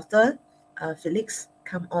and author, Felix,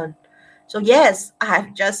 come on. So yes, I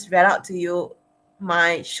have just read out to you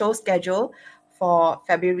my show schedule for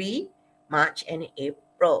February, March, and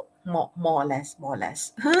April, more or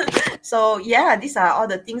less. So yeah, these are all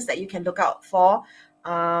the things that you can look out for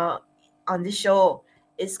on this show.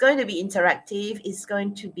 It's going to be interactive. It's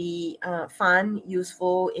going to be fun,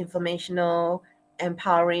 useful, informational,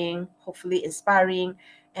 empowering, hopefully inspiring,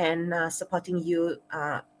 and supporting you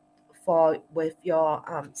with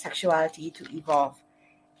your sexuality to evolve.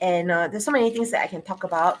 And there's so many things that I can talk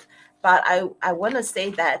about, but I want to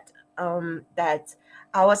say that that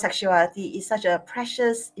our sexuality is such a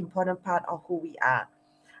precious, important part of who we are.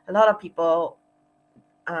 A lot of people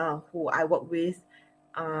who I work with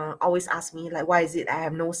always ask me, like, why is it I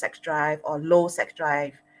have no sex drive or low sex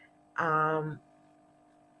drive?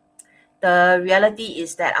 The reality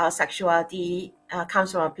is that our sexuality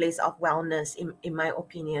comes from a place of wellness, in my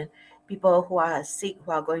opinion. People who are sick,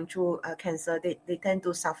 who are going through cancer, they tend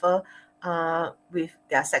to suffer with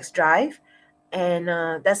their sex drive. And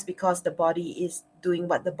that's because the body is doing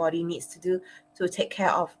what the body needs to do to take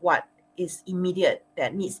care of what is immediate,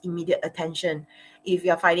 that needs immediate attention. If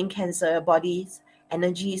you're fighting cancer, your body's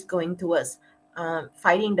energy is going towards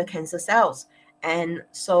fighting the cancer cells. And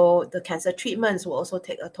so the cancer treatments will also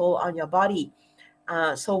take a toll on your body.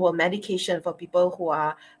 So will medication for people who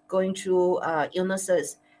are going through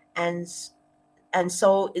illnesses. And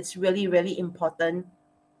so it's really, really important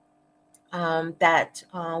that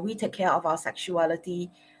we take care of our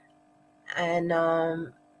sexuality and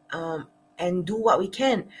do what we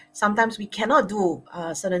can. Sometimes we cannot do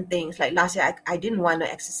certain things. Like last year, I didn't want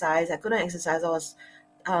to exercise. I couldn't exercise. I was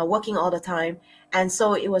working all the time. And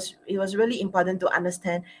so it was really important to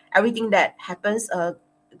understand everything that happens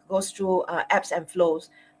goes through ebbs and flows.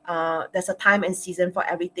 There's a time and season for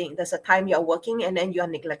everything. There's a time you're working and then you're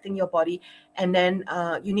neglecting your body, and then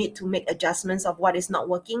you need to make adjustments of what is not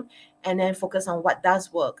working and then focus on what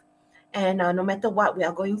does work. And no matter what we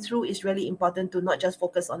are going through, it's really important to not just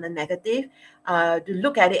focus on the negative, to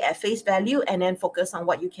look at it at face value and then focus on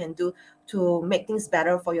what you can do to make things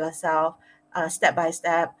better for yourself, step by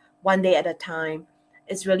step, one day at a time.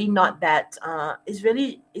 It's really not that. It's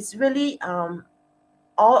really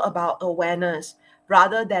all about awareness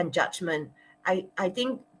rather than judgment. I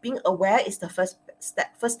think being aware is the first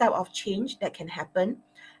step of change that can happen.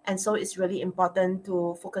 And so it's really important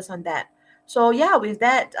to focus on that. So yeah, with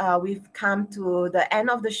that, we've come to the end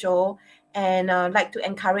of the show, and I'd like to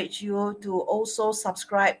encourage you to also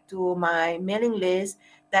subscribe to my mailing list.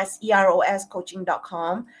 That's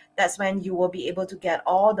eroscoaching.com. That's when you will be able to get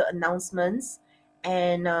all the announcements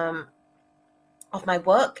and of my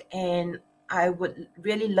work. And I would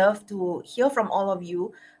really love to hear from all of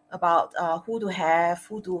you about who to have,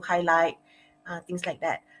 who to highlight, things like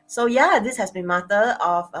that. So yeah, this has been Martha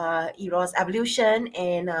of Eros Evolution,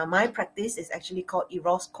 and my practice is actually called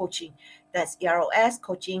Eros Coaching. That's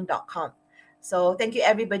eroscoaching.com. So thank you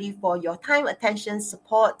everybody for your time, attention,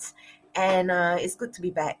 support, and it's good to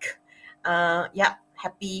be back. Yeah,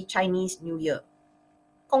 happy Chinese New Year.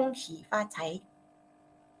 恭喜发财，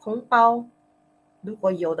红包如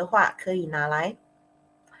果有的话可以拿来。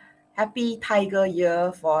Happy Tiger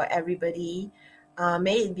Year for everybody.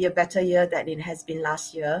 May it be a better year than it has been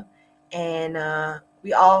last year. And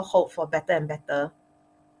we all hope for better and better.